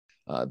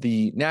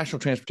The National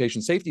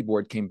Transportation Safety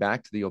Board came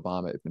back to the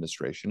Obama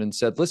administration and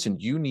said, listen,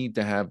 you need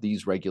to have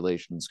these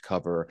regulations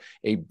cover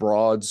a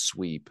broad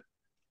sweep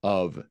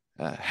of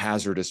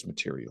hazardous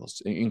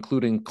materials,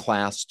 including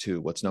class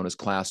 2, what's known as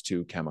class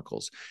 2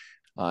 chemicals.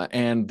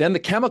 And then the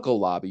chemical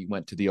lobby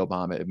went to the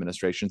Obama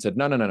administration and said,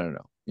 no.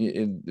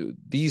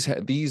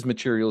 These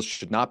materials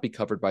should not be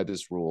covered by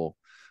this rule.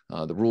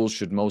 The rules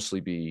should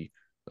mostly be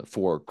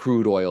for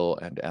crude oil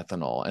and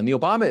ethanol. And the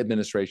Obama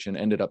administration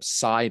ended up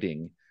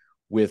siding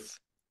with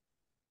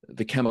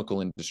the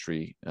chemical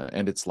industry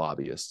and its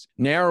lobbyists,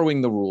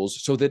 narrowing the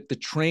rules so that the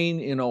train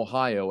in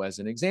Ohio, as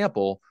an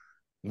example,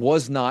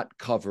 was not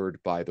covered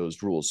by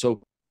those rules.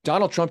 So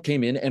Donald Trump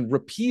came in and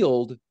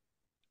repealed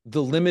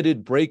the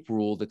limited brake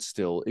rule that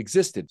still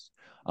existed.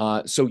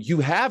 So you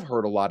have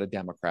heard a lot of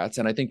Democrats,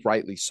 and I think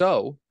rightly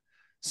so,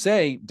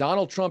 say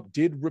Donald Trump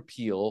did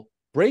repeal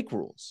brake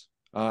rules.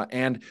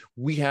 And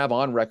we have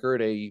on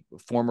record a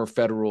former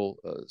federal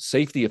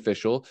safety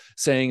official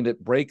saying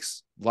that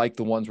brakes like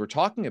the ones we're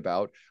talking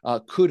about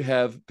could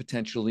have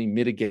potentially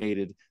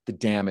mitigated the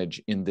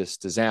damage in this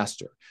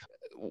disaster.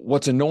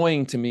 What's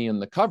annoying to me in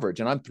the coverage,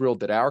 and I'm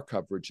thrilled that our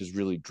coverage has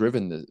really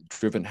driven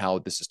how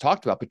this is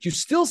talked about, but you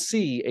still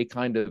see a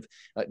kind of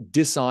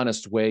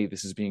dishonest way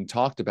this is being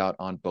talked about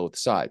on both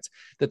sides.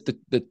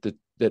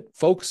 That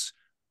folks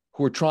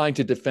who are trying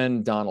to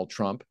defend Donald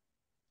Trump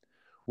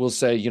will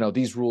say,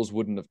 these rules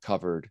wouldn't have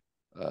covered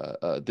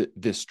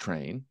this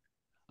train,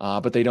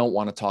 but they don't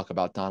want to talk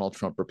about Donald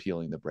Trump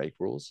repealing the brake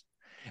rules.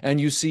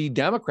 And you see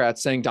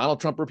Democrats saying Donald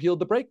Trump repealed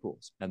the brake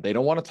rules, and they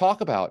don't want to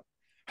talk about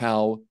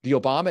how the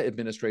Obama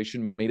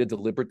administration made a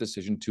deliberate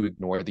decision to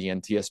ignore the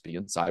NTSB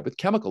and side with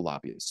chemical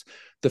lobbyists.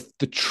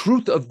 The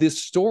truth of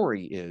this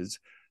story is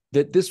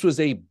that this was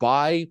a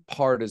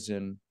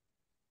bipartisan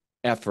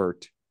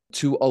effort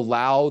to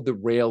allow the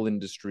rail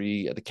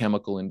industry, the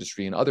chemical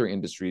industry, and other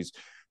industries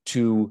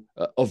to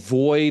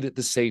avoid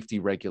the safety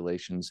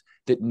regulations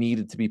that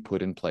needed to be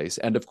put in place.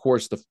 And of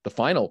course, the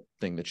final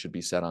thing that should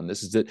be said on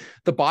this is that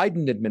the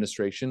Biden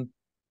administration,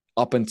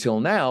 up until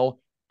now,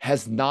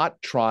 has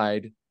not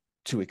tried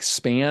to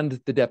expand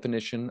the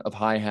definition of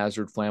high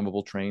hazard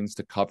flammable trains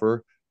to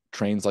cover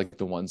trains like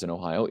the ones in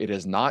Ohio. It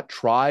has not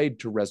tried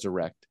to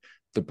resurrect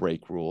the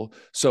brake rule.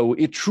 So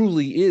it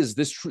truly is,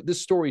 this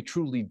story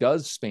truly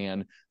does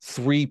span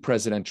 3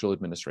 presidential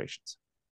administrations.